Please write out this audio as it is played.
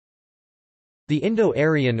The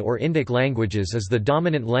Indo-Aryan or Indic languages is the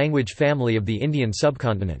dominant language family of the Indian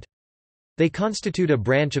subcontinent. They constitute a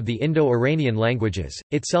branch of the Indo-Iranian languages,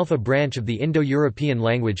 itself a branch of the Indo-European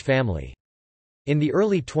language family. In the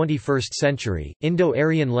early 21st century,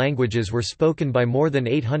 Indo-Aryan languages were spoken by more than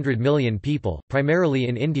 800 million people, primarily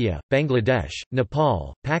in India, Bangladesh,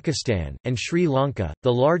 Nepal, Pakistan, and Sri Lanka.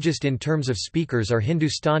 The largest in terms of speakers are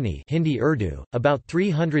Hindustani, Hindi Urdu, about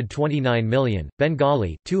 329 million,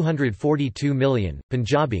 Bengali, 242 million,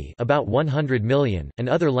 Punjabi, about 100 million, and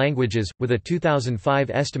other languages, with a 2005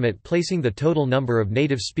 estimate placing the total number of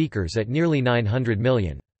native speakers at nearly 900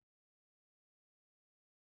 million.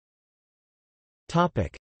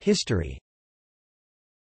 History.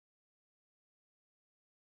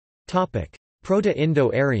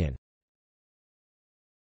 Proto-Indo-Aryan.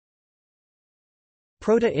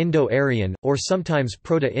 Proto-Indo-Aryan, or sometimes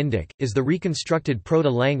Proto-Indic, is the reconstructed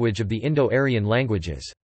proto-language of the Indo-Aryan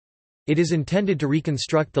languages. It is intended to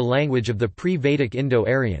reconstruct the language of the pre-Vedic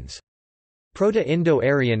Indo-Aryans.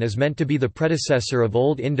 Proto-Indo-Aryan is meant to be the predecessor of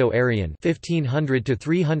Old Indo-Aryan 1500 to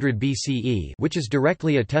 300 BCE, which is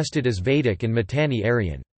directly attested as Vedic and Mitanni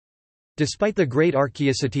Aryan. Despite the great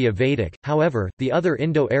archaicity of Vedic, however, the other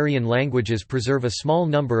Indo-Aryan languages preserve a small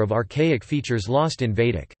number of archaic features lost in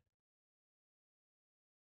Vedic.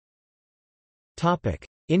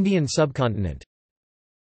 Indian subcontinent.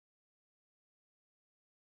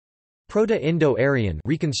 Proto-Indo-Aryan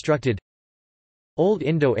reconstructed. Old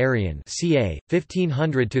Indo-Aryan ca.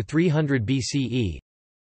 1500 to 300 BCE.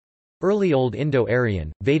 Early Old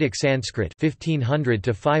Indo-Aryan, Vedic Sanskrit 1500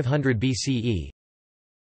 to 500 BCE.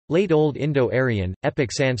 Late Old Indo-Aryan,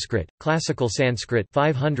 Epic Sanskrit, Classical Sanskrit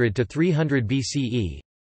 500 to 300 BCE.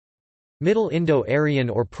 Middle Indo-Aryan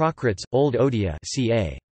or Prakrits, Old Odia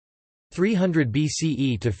ca. 300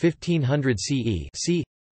 BCE to 1500 CE. C.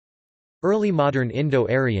 Early Modern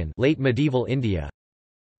Indo-Aryan, Late Medieval India.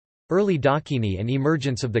 Early Dakini and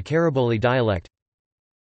emergence of the Khariboli dialect.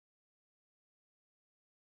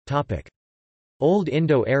 Old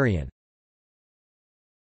Indo-Aryan.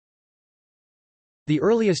 The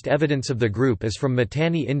earliest evidence of the group is from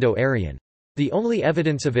Mitanni Indo-Aryan. The only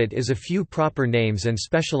evidence of it is a few proper names and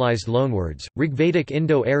specialized loanwords. Rigvedic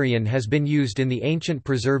Indo-Aryan has been used in the ancient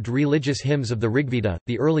preserved religious hymns of the Rigveda,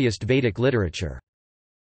 the earliest Vedic literature.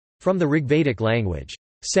 From the Rigvedic language,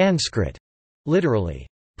 Sanskrit, literally,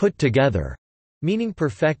 put together, meaning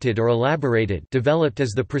perfected or elaborated, developed as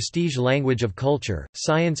the prestige language of culture,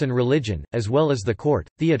 science and religion, as well as the court,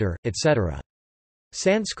 theatre, etc.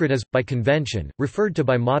 Sanskrit is, by convention, referred to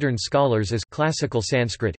by modern scholars as classical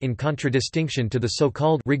Sanskrit in contradistinction to the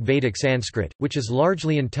so-called Rigvedic Sanskrit, which is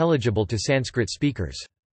largely intelligible to Sanskrit speakers.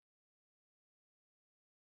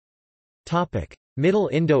 Middle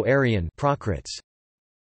Indo-Aryan Prakrits.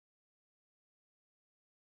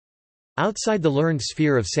 Outside the learned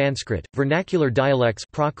sphere of Sanskrit, vernacular dialects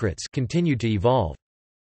Prakrits continued to evolve.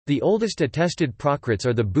 The oldest attested Prakrits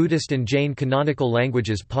are the Buddhist and Jain canonical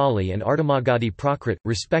languages Pali and Ardhamagadhi Prakrit,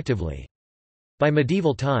 respectively. By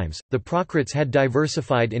medieval times, the Prakrits had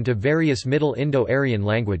diversified into various Middle Indo-Aryan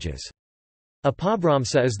languages.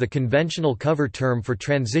 Apabhramsa is the conventional cover term for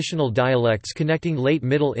transitional dialects connecting late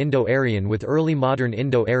Middle Indo-Aryan with early Modern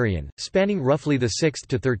Indo-Aryan, spanning roughly the 6th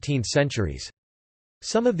to 13th centuries.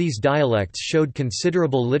 Some of these dialects showed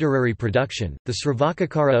considerable literary production. The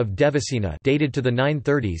Sravakakara of Devasena, dated to the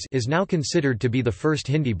 930s, is now considered to be the first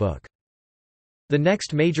Hindi book. The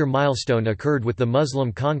next major milestone occurred with the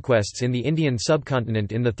Muslim conquests in the Indian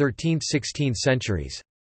subcontinent in the 13th–16th centuries.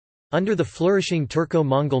 Under the flourishing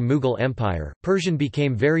Turco-Mongol Mughal Empire, Persian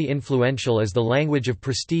became very influential as the language of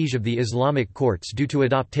prestige of the Islamic courts due to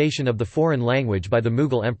adoption of the foreign language by the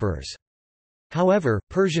Mughal emperors. However,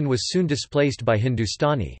 Persian was soon displaced by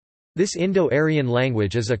Hindustani. This Indo-Aryan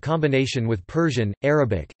language is a combination with Persian,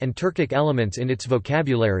 Arabic, and Turkic elements in its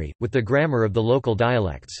vocabulary, with the grammar of the local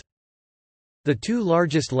dialects. The two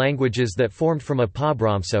largest languages that formed from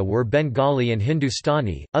Apabhramsa were Bengali and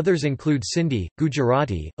Hindustani, others include Sindhi,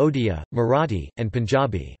 Gujarati, Odia, Marathi, and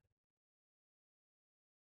Punjabi.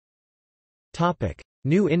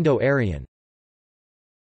 New Indo-Aryan.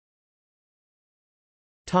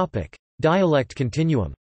 Dialect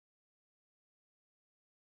continuum.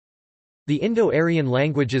 The Indo-Aryan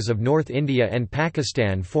languages of North India and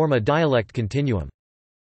Pakistan form a dialect continuum.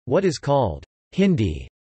 What is called Hindi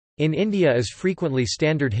in India is frequently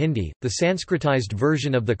Standard Hindi, the Sanskritized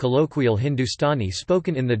version of the colloquial Hindustani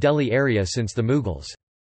spoken in the Delhi area since the Mughals.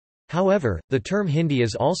 However, the term Hindi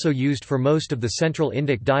is also used for most of the Central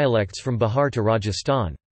Indic dialects from Bihar to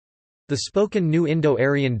Rajasthan. The spoken New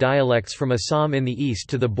Indo-Aryan dialects from Assam in the east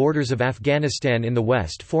to the borders of Afghanistan in the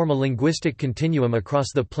west form a linguistic continuum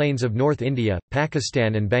across the plains of North India,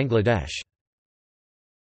 Pakistan and Bangladesh.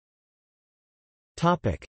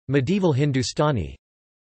 Medieval Hindustani.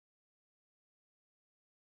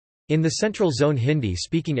 In the Central Zone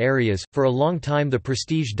Hindi-speaking areas, for a long time the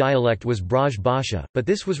prestige dialect was Braj Bhasha, but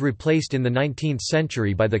this was replaced in the 19th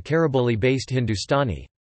century by the Khariboli-based Hindustani.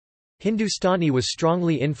 Hindustani was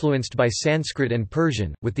strongly influenced by Sanskrit and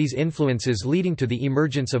Persian, with these influences leading to the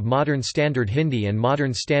emergence of modern Standard Hindi and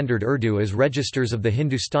modern Standard Urdu as registers of the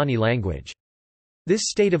Hindustani language. This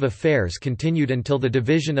state of affairs continued until the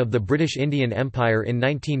division of the British Indian Empire in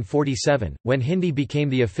 1947, when Hindi became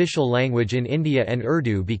the official language in India and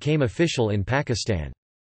Urdu became official in Pakistan.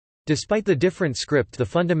 Despite the different script, the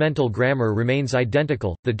fundamental grammar remains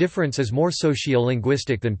identical, the difference is more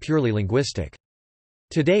socio-linguistic than purely linguistic.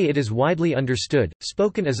 Today it is widely understood,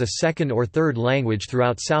 spoken as a second or third language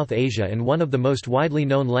throughout South Asia and one of the most widely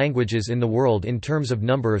known languages in the world in terms of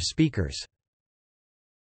number of speakers.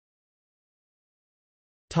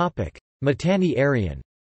 Mitanni-Aryan.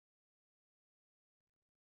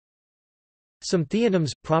 Some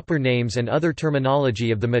theonyms, proper names and other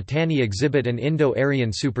terminology of the Mitanni exhibit an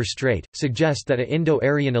Indo-Aryan superstrate, suggest that a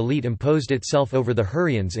Indo-Aryan elite imposed itself over the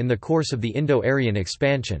Hurrians in the course of the Indo-Aryan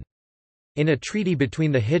expansion. In a treaty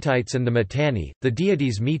between the Hittites and the Mitanni, the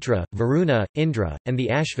deities Mitra, Varuna, Indra, and the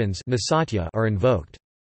Ashvins are invoked.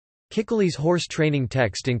 Kikali's horse training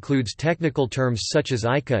text includes technical terms such as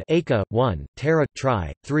Ika 1, Tara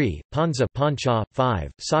tri, 3, Panza Pancha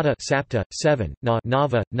 5, Sata Sapta 7,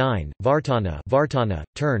 Nava 9, Vartana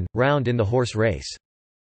turn, round in the horse race.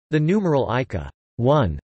 The numeral Ika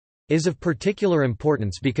 1 is of particular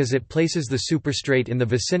importance because it places the superstrate in the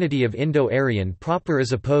vicinity of Indo-Aryan proper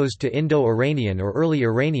as opposed to Indo-Iranian or early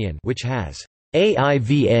Iranian, which has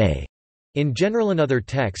aiva in general. Another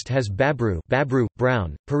text has Babru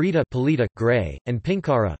brown, Palita gray, and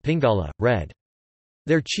Pinkara Pingala red.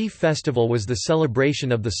 Their chief festival was the celebration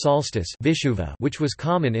of the solstice Vishuva, which was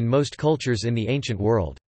common in most cultures in the ancient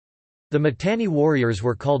world. The Mitanni warriors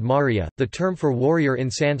were called Maurya, the term for warrior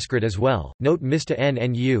in Sanskrit as well. Note Mista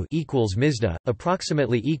NNU equals Mizda,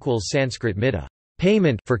 approximately equals Sanskrit Mida,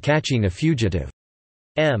 payment for catching a fugitive.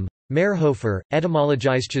 M. Mehrhofer,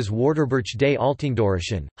 Etymologisches Wörterbuch des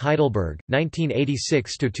Altingdorischen, Heidelberg,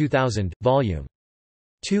 1986–2000, Vol.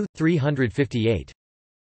 2, 358.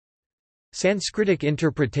 Sanskritic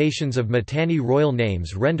interpretations of Mitanni royal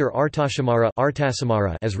names render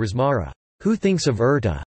Artasamara as Rasmara, who thinks of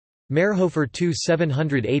Urta. Mehrhofer 2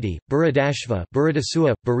 780, Buradashva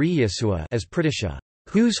Buriyasua as Pritisha,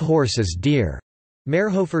 whose horse is deer.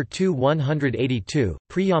 Mehrhofer 2 182,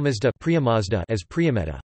 Priyamazda as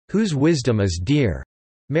Priyameta, whose wisdom is dear.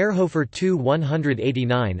 Mehrhofer 2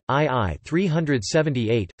 189, II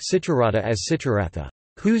 378, Citrarata as Citraratha,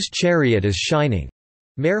 whose chariot is shining.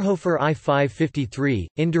 Mehrhofer I 553,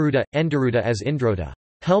 Endaruta as Indrota,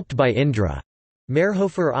 helped by Indra.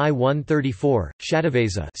 Mehrhofer I 134,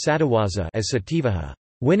 Satavaza as Sativaha,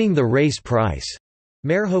 winning the race price.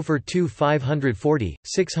 Mehrhofer 2 540,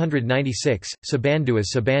 696, Sabandu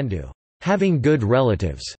as Sabandu, having good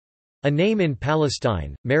relatives. A name in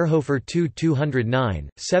Palestine. Mehrhofer 2 209,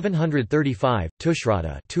 735,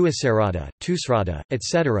 Tushrata, Tusrata,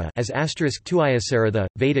 etc. as *Tuiasaratha,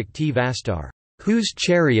 Vedic T Vastar, whose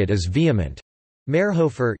chariot is vehement.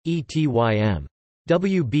 Mehrhofer, Etym.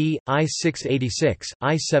 WB, I 686,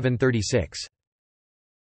 I 736.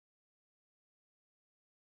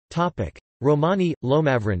 Romani,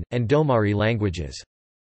 Lomavran, and Domari languages.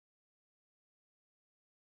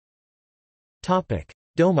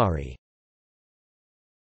 Domari.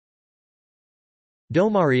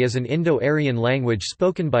 Domari is an Indo-Aryan language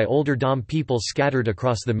spoken by older Dom people scattered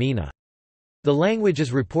across the MENA. The language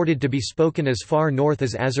is reported to be spoken as far north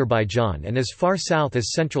as Azerbaijan and as far south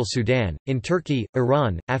as central Sudan, in Turkey,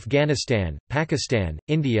 Iran, Afghanistan, Pakistan,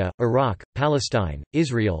 India, Iraq, Palestine,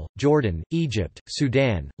 Israel, Jordan, Egypt,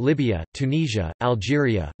 Sudan, Libya, Tunisia,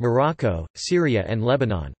 Algeria, Morocco, Syria and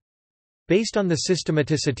Lebanon. Based on the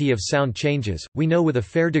systematicity of sound changes, we know with a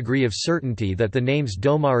fair degree of certainty that the names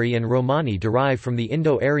Domari and Romani derive from the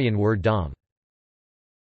Indo-Aryan word dom.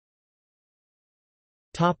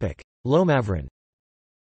 Lomavran.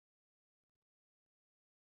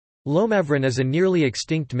 Lomavran is a nearly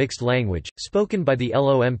extinct mixed language, spoken by the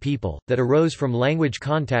Lom people, that arose from language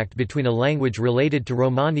contact between a language related to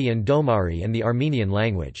Romani and Domari and the Armenian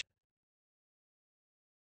language.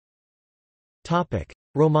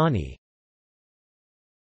 Romani.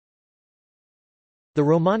 The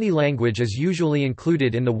Romani language is usually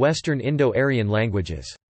included in the Western Indo-Aryan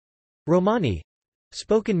languages. Romani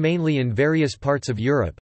Spoken mainly in various parts of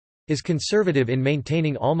Europe, is conservative in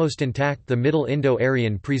maintaining almost intact the Middle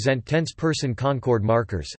Indo-Aryan present tense person concord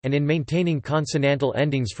markers, and in maintaining consonantal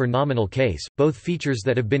endings for nominal case, both features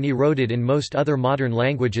that have been eroded in most other modern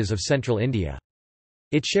languages of Central India.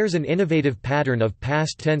 It shares an innovative pattern of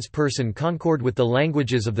past tense person concord with the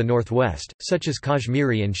languages of the Northwest, such as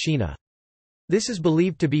Kashmiri and Shina. This is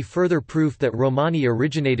believed to be further proof that Romani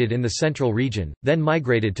originated in the central region, then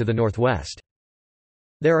migrated to the northwest.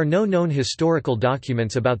 There are no known historical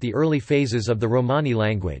documents about the early phases of the Romani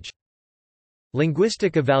language.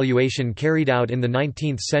 Linguistic evaluation carried out in the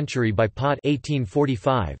 19th century by Pott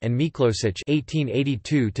 (1845) and Miklosic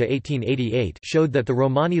 (1882–1888) showed that the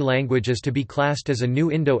Romani language is to be classed as a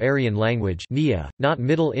New Indo-Aryan language (NIA), not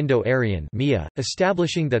Middle Indo-Aryan (MIA),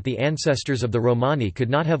 establishing that the ancestors of the Romani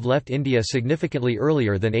could not have left India significantly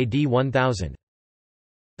earlier than AD 1000.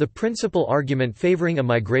 The principal argument favoring a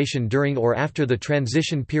migration during or after the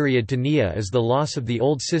transition period to NIA is the loss of the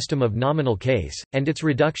old system of nominal case, and its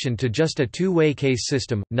reduction to just a two-way case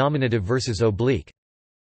system, nominative versus oblique.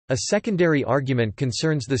 A secondary argument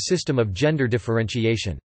concerns the system of gender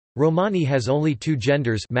differentiation. Romani has only two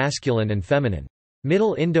genders, masculine and feminine.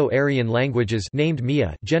 Middle Indo-Aryan languages named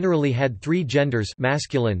MIA generally had three genders,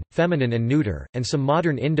 masculine, feminine and neuter, and some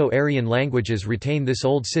modern Indo-Aryan languages retain this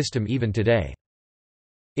old system even today.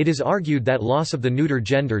 It is argued that loss of the neuter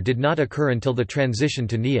gender did not occur until the transition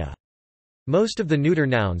to NIA. Most of the neuter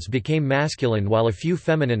nouns became masculine while a few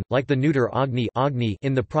feminine, like the neuter Agni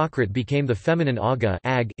in the Prakrit became the feminine Aga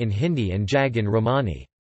in Hindi and Jag in Romani.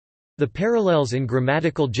 The parallels in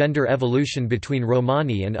grammatical gender evolution between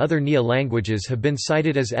Romani and other NIA languages have been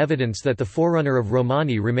cited as evidence that the forerunner of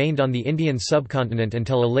Romani remained on the Indian subcontinent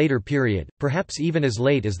until a later period, perhaps even as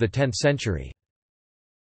late as the 10th century.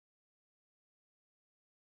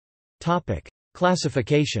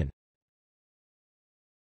 Classification.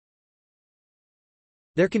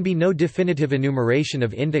 There can be no definitive enumeration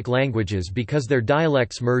of Indic languages because their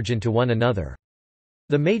dialects merge into one another.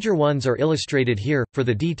 The major ones are illustrated here. For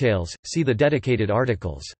the details, see the dedicated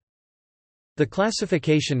articles. The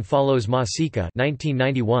classification follows Masika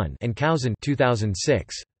 (1991) and Kausen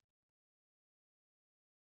 (2006).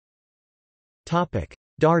 Dardic.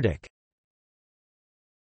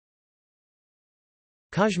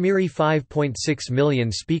 Kashmiri 5.6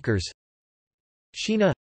 million speakers.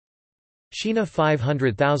 Shina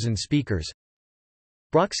 500,000 speakers.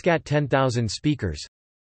 Broxcat 10,000 speakers.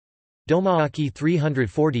 Domaaki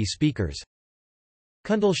 340 speakers.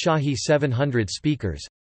 Kundal Shahi 700 speakers.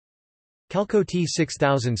 Kalkoti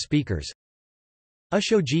 6,000 speakers.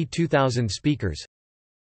 Ushoji 2,000 speakers.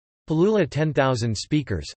 Palula 10,000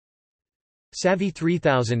 speakers. Savi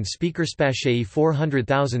 3,000 speakers. Spashei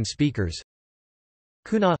 400,000 speakers.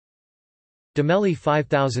 Kuna Dameli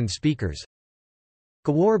 5,000 speakers.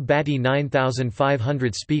 Gawar Bati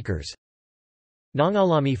 9,500 speakers.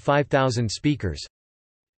 Nangalami 5,000 speakers.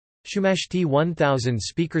 Shumashti 1,000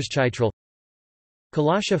 speakers. Chaitral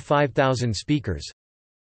Kalasha 5,000 speakers.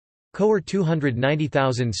 Kowar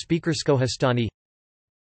 290,000 speakers. Kohistani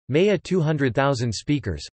Maya 200,000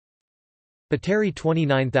 speakers. Bateri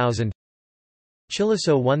 29,000.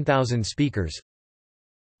 Chiliso 1,000 speakers.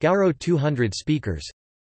 Gauro 200 speakers.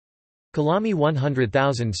 Kalami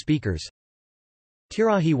 100,000 speakers.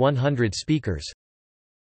 Tirahi 100 speakers.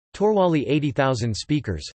 Torwali 80,000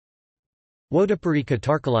 speakers. Wodapuri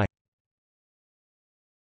Katarkalai.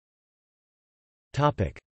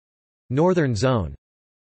 Northern Zone.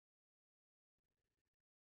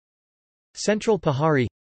 Central Pahari.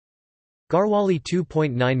 Garhwali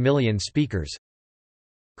 2.9 million speakers.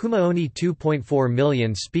 Kumaoni 2.4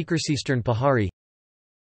 million speakers. Eastern Pahari.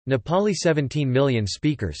 Nepali 17 million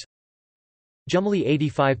speakers. Jumali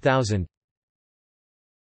 85,000.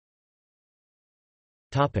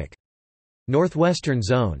 Northwestern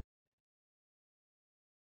Zone.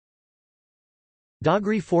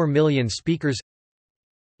 Dogri 4 million speakers.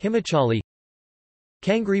 Himachali.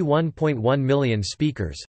 Kangri 1.1 million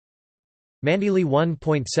speakers. Mandili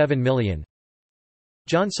 1.7 million.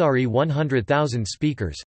 Jansari 100,000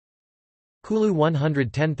 speakers. Kulu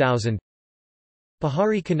 110,000.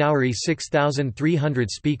 Pahari Kanauri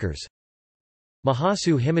 6,300 speakers.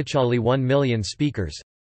 Mahasu Himachali 1 million speakers.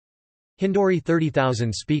 Hindori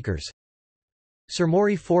 30,000 speakers.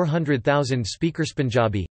 Sirmori 400,000 speakers.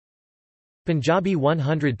 Punjabi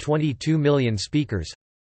 122 million speakers.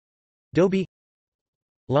 Dobi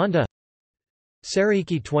Landa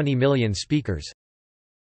Saraiki 20 million speakers.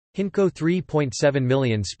 Hinko 3.7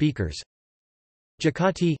 million speakers.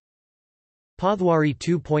 Jakati Padwari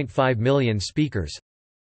 2.5 million speakers.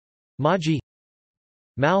 Maji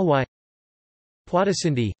Malwai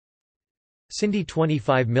Puadasindi Sindhi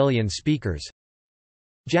 25 million speakers.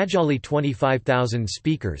 Jajali 25,000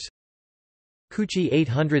 speakers. Kuchi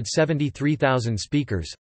 873,000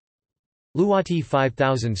 speakers. Luwati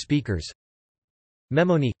 5,000 speakers.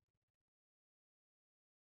 Memoni.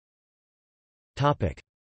 Topic: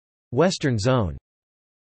 Western Zone.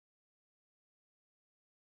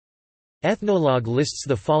 Ethnologue lists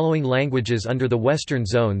the following languages under the Western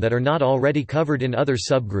Zone that are not already covered in other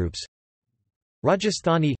subgroups.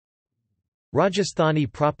 Rajasthani.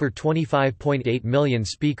 Rajasthani proper 25.8 million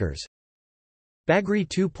speakers. Bagri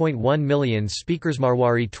 2.1 million speakers.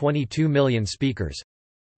 Marwari 22 million speakers.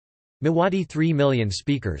 Mewati 3 million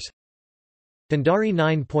speakers. Dandari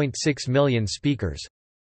 9.6 million speakers.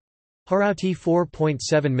 Harauti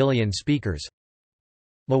 4.7 million speakers.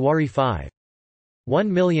 Mewari 5.1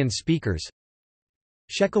 million speakers.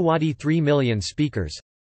 Shekhawati 3 million speakers.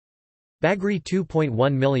 Bagri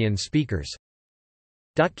 2.1 million speakers.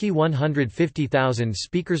 Dotki 150,000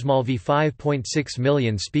 speakers. Malvi 5.6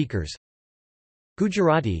 million speakers.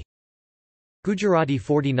 Gujarati. Gujarati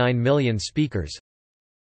 49 million speakers.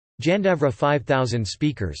 Jandavra 5,000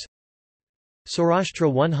 speakers.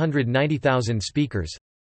 Saurashtra 190,000 speakers.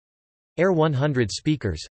 Air 100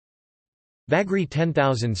 speakers. Bagri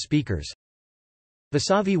 10,000 speakers.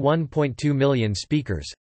 Vasavi 1.2 million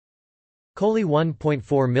speakers. Koli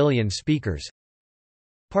 1.4 million speakers.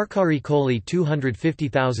 Parkari Koli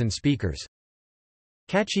 250,000 speakers.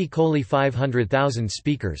 Kachi Koli 500,000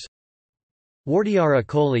 speakers. Wardiara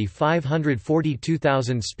Koli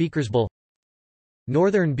 542,000 speakers. Bul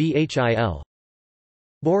Northern Bhil.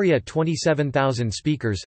 Boria 27,000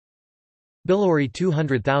 speakers. Bilori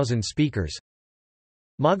 200,000 speakers.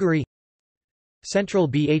 Magari. Central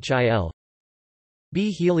Bhil.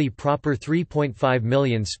 B. Healy proper 3.5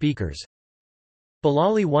 million speakers.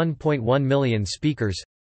 Balali 1.1 million speakers.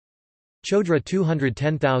 Chodra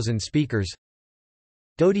 210,000 speakers.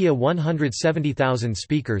 Dodia 170,000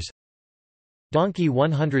 speakers. Donkey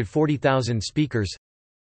 140,000 speakers.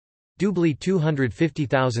 Dubli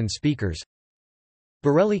 250,000 speakers.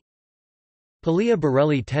 Bareilly. Palia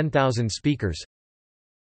Bareilly 10,000 speakers.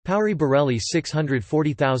 Pauri Bareilly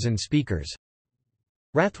 640,000 speakers.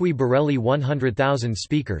 Rathwi Bareilly 100,000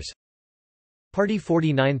 speakers. Party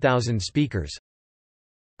 49,000 speakers.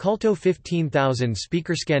 Kalto 15,000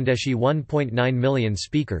 speakers. Skandeshi 1.9 million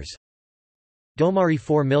speakers. Domari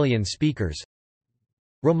 4 million speakers.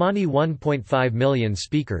 Romani 1.5 million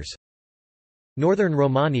speakers. Northern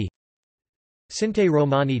Romani. Sinte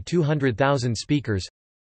Romani 200,000 speakers.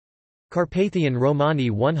 Carpathian Romani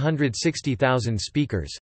 160,000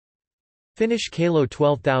 speakers. Finnish Kalo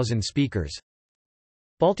 12,000 speakers.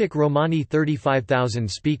 Baltic Romani 35,000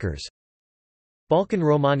 speakers. Balkan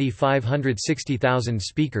Romani 560,000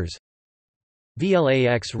 speakers.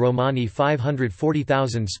 Vlax Romani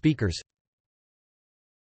 540,000 speakers.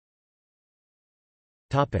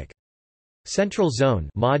 Topic: Central Zone,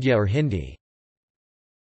 Madhya or Hindi.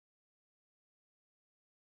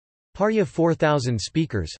 Parya 4,000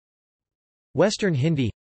 speakers. Western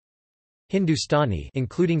Hindi. Hindustani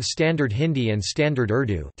including Standard Hindi and Standard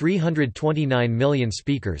Urdu 329 million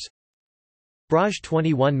speakers. Braj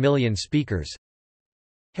 21 million speakers.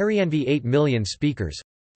 Haryanvi 8 million speakers.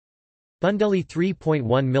 Bundeli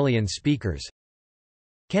 3.1 million speakers.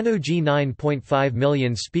 Kanauji 9.5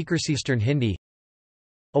 million speakers. Eastern Hindi.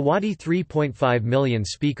 Awadhi 3.5 million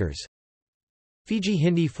speakers. Fiji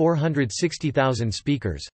Hindi 460,000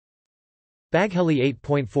 speakers. Bagheli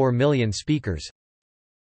 8.4 million speakers.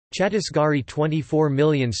 Chhattisgarhi 24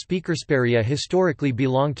 million speakers. Paria historically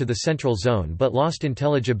belonged to the Central Zone but lost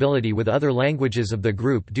intelligibility with other languages of the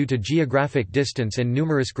group due to geographic distance and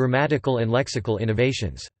numerous grammatical and lexical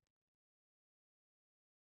innovations.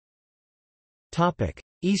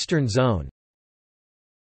 Eastern Zone.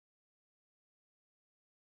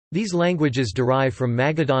 These languages derive from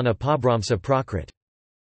Magadhana Pabramsa Prakrit.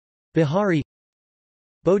 Bihari.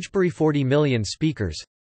 Bhojpuri 40 million speakers.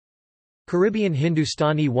 Caribbean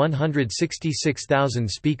Hindustani 166,000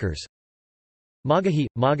 speakers.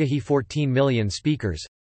 Magahi 14 million speakers.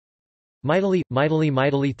 Maithili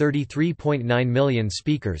 33.9 million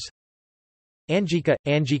speakers. Angika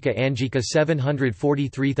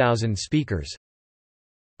 743,000 speakers.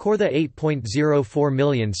 Khordha 8.04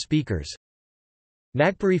 million speakers.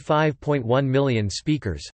 Nagpuri 5.1 million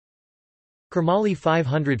speakers. Kurmali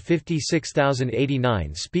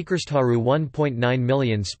 556,089 speakers. Taru 1.9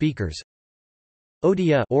 million speakers.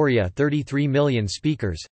 Odia 33 million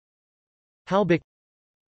speakers. Halbik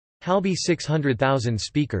 600,000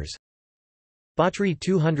 speakers. Bhatri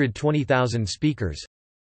 220,000 speakers.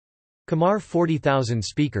 Kamar 40,000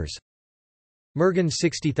 speakers. Murgan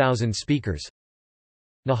 60,000 speakers.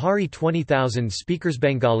 Nahari 20,000 speakers.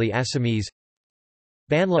 Bengali Assamese,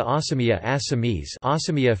 Banla Assamia Assamese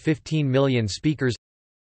Assamia 15 million speakers,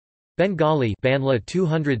 Bengali Banla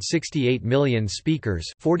 268 million speakers,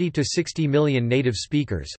 40 to 60 million native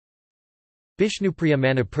speakers, Bishnupriya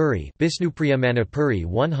Manipuri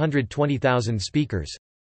 120,000 speakers,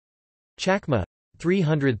 Chakma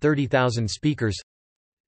 330,000 speakers,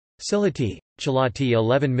 Chalati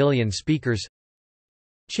 11 million speakers,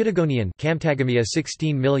 Chittagonian Kamtagamia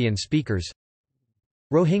 16 million speakers,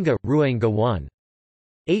 Rohingya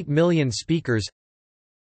 1.8 million speakers,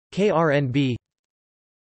 KRNB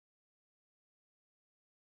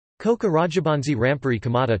Koka Rajabansi Rampuri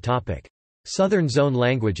Kamata. Topic: Southern Zone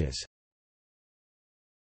languages.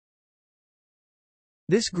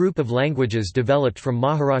 This group of languages developed from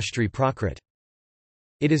Maharashtri Prakrit.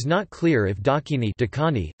 It is not clear if Dakhini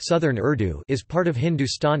Southern Urdu is part of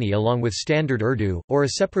Hindustani along with Standard Urdu, or a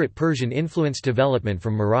separate Persian-influenced development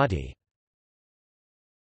from Marathi.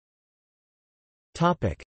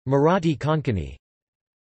 Marathi Konkani.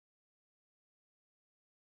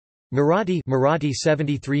 Marathi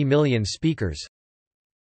 73 million speakers,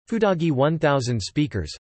 Fudagi 1000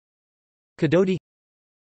 speakers, Kadodi,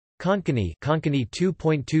 Konkani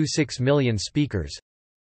 2.26 million speakers,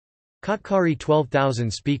 Kotkari 12,000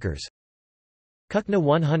 speakers, Kukna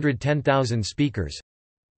 110,000 speakers,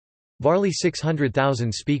 Varli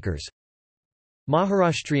 600,000 speakers,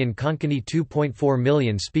 Maharashtrian Konkani 2.4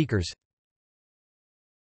 million speakers.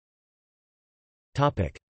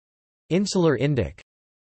 Insular Indic.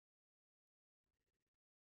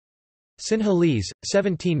 Sinhalese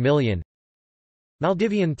 17 million,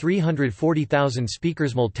 Maldivian 340,000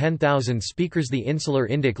 speakers, Mal 10,000 speakers. The Insular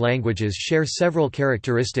Indic languages share several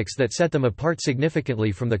characteristics that set them apart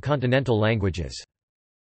significantly from the continental languages.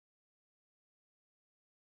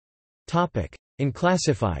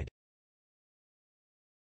 Unclassified.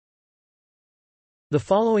 The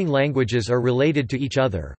following languages are related to each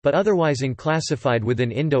other, but otherwise unclassified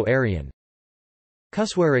within Indo-Aryan.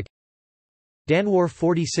 Kuswarik, Danwar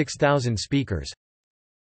 46,000 speakers,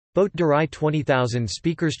 Boat Darai 20,000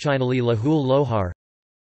 speakers, Chinali Lahul Lohar,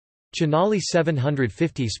 Chinali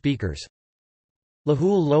 750 speakers,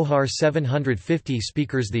 Lahul Lohar 750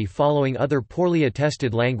 speakers. The following other poorly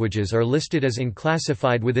attested languages are listed as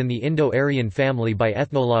unclassified within the Indo-Aryan family by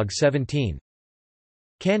Ethnologue 17.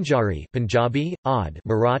 Kanjari Punjabi, Odd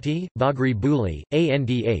Marathi, Bagri Buli,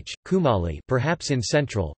 Andh, Kumali perhaps in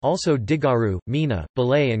Central, also Digaru, Meena,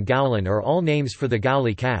 Balay and Gaulan are all names for the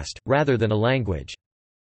Gauli caste, rather than a language.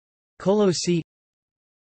 Kolosi.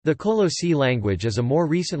 The Kolosi language is a more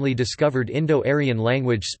recently discovered Indo-Aryan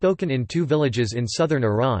language spoken in 2 villages in southern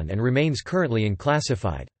Iran and remains currently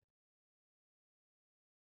unclassified.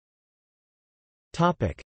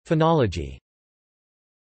 Phonology.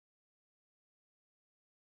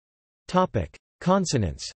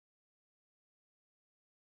 Consonants.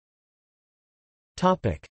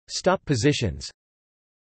 Stop positions.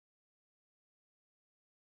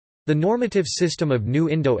 The normative system of New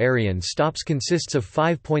Indo-Aryan stops consists of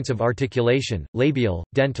 5 points of articulation: labial,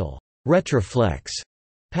 dental, retroflex,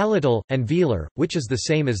 palatal, and velar, which is the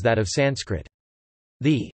same as that of Sanskrit.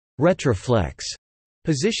 The retroflex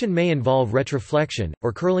position may involve retroflexion,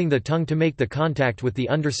 or curling the tongue to make the contact with the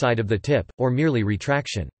underside of the tip, or merely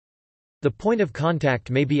retraction. The point of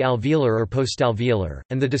contact may be alveolar or postalveolar,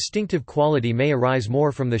 and the distinctive quality may arise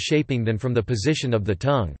more from the shaping than from the position of the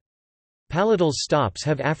tongue. Palatal stops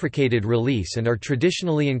have affricated release and are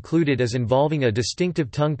traditionally included as involving a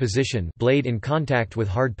distinctive tongue position, blade in contact with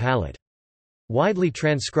hard palate. Widely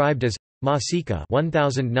transcribed as Masika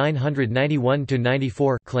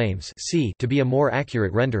 1991-94 claims C to be a more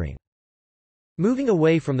accurate rendering. Moving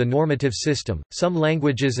away from the normative system, some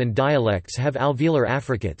languages and dialects have alveolar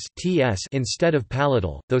affricates (ts) instead of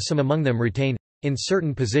palatal, though some among them retain in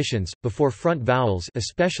certain positions before front vowels,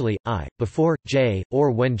 especially I, before j,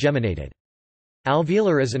 or when geminated.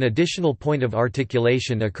 Alveolar as an additional point of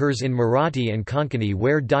articulation occurs in Marathi and Konkani,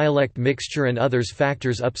 where dialect mixture and others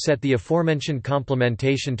factors upset the aforementioned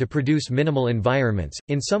complementation to produce minimal environments.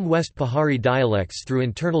 In some West Pahari dialects through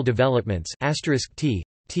internal developments *t,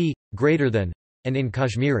 t, greater than, and in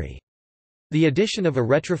Kashmiri. The addition of a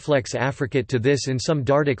retroflex affricate to this in some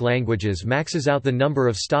Dardic languages maxes out the number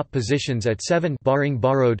of stop positions at 7 barring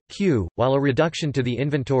borrowed, q, while a reduction to the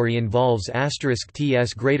inventory involves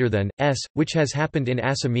 *ts greater than, s, which has happened in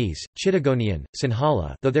Assamese, Chittagonian,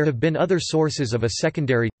 Sinhala, though there have been other sources of a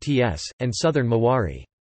secondary, ts, and southern Mewari.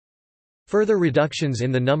 Further reductions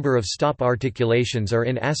in the number of stop articulations are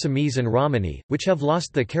in Assamese and Romani, which have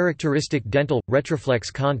lost the characteristic dental,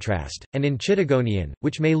 retroflex contrast, and in Chittagonian,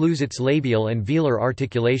 which may lose its labial and velar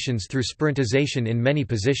articulations through sprintization in many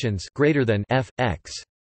positions greater than f, x.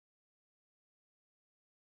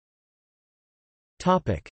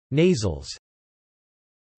 Nasals.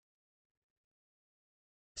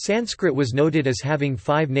 Sanskrit was noted as having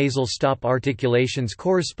 5 nasal stop articulations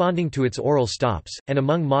corresponding to its oral stops, and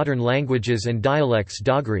among modern languages and dialects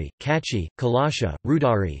Dogri, Kachi, Kalasha,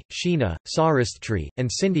 Rudari, Shina, Saurasthri, and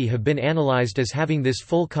Sindhi have been analyzed as having this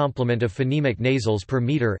full complement of phonemic nasals per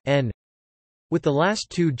meter, n, with the last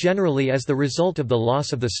two generally as the result of the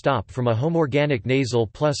loss of the stop from a homorganic nasal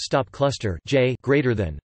plus stop cluster j greater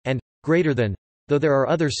than, and greater than, though there are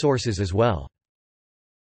other sources as well.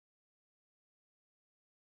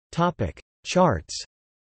 Charts.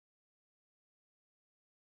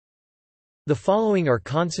 The following are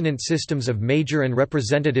consonant systems of major and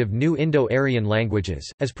representative new Indo-Aryan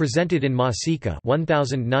languages, as presented in Masika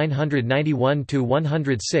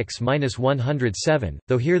 1991-106-107,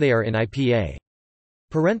 though here they are in IPA.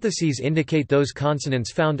 Parentheses indicate those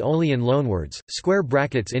consonants found only in loanwords, square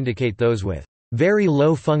brackets indicate those with very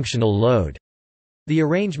low functional load. The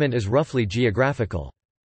arrangement is roughly geographical.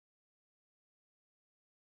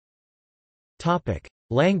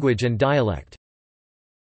 Language and dialect.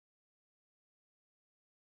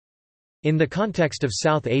 In the context of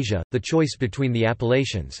South Asia, the choice between the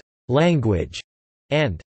appellations language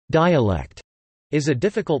and dialect is a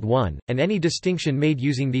difficult one, and any distinction made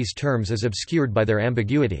using these terms is obscured by their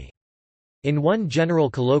ambiguity. In one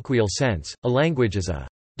general colloquial sense, a language is a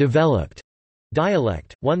developed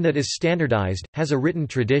dialect, one that is standardized, has a written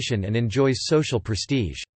tradition and enjoys social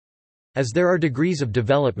prestige. As there are degrees of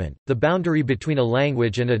development, the boundary between a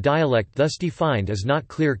language and a dialect thus defined is not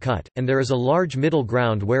clear-cut, and there is a large middle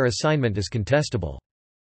ground where assignment is contestable.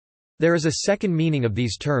 There is a second meaning of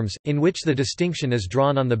these terms, in which the distinction is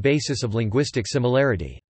drawn on the basis of linguistic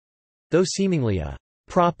similarity. Though seemingly a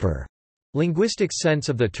proper linguistic sense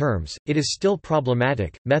of the terms, it is still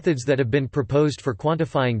problematic. Methods that have been proposed for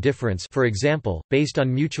quantifying difference, for example, based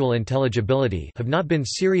on mutual intelligibility, have not been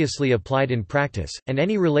seriously applied in practice, and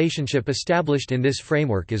any relationship established in this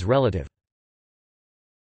framework is relative.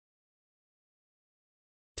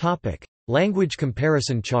 Topic: Language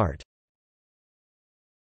comparison chart.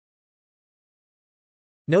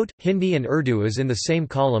 Note: Hindi and Urdu is in the same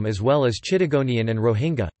column as well as Chittagonian and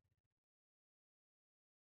Rohingya.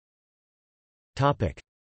 Topic: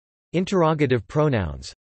 Interrogative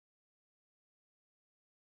pronouns.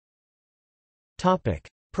 Topic: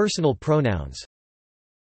 Personal pronouns.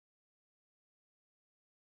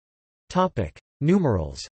 Topic: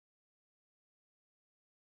 Numerals.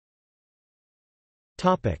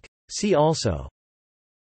 Topic: See also.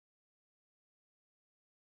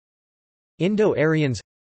 Indo-Aryans,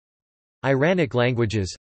 Iranic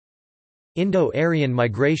languages, Indo-Aryan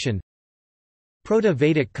migration,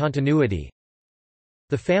 Proto-Vedic continuity,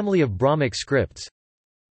 the family of Brahmic scripts,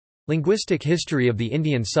 linguistic history of the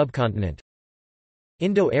Indian subcontinent,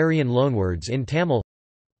 Indo-Aryan loanwords in Tamil,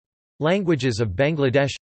 languages of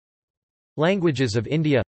Bangladesh, languages of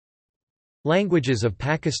India, languages of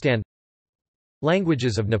Pakistan,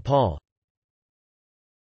 languages of Nepal.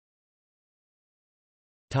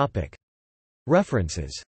 Topic: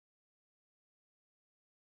 References.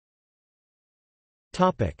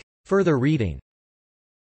 Topic: Further reading.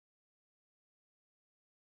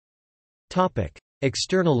 Topic: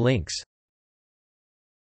 External links.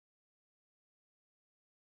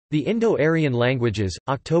 The Indo-Aryan Languages,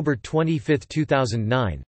 October 25,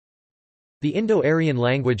 2009. The Indo-Aryan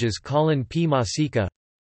Languages P. Masika.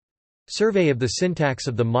 Survey of the Syntax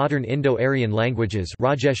of the Modern Indo-Aryan Languages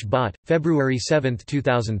Rajesh Bhatt, February 7,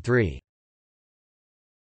 2003.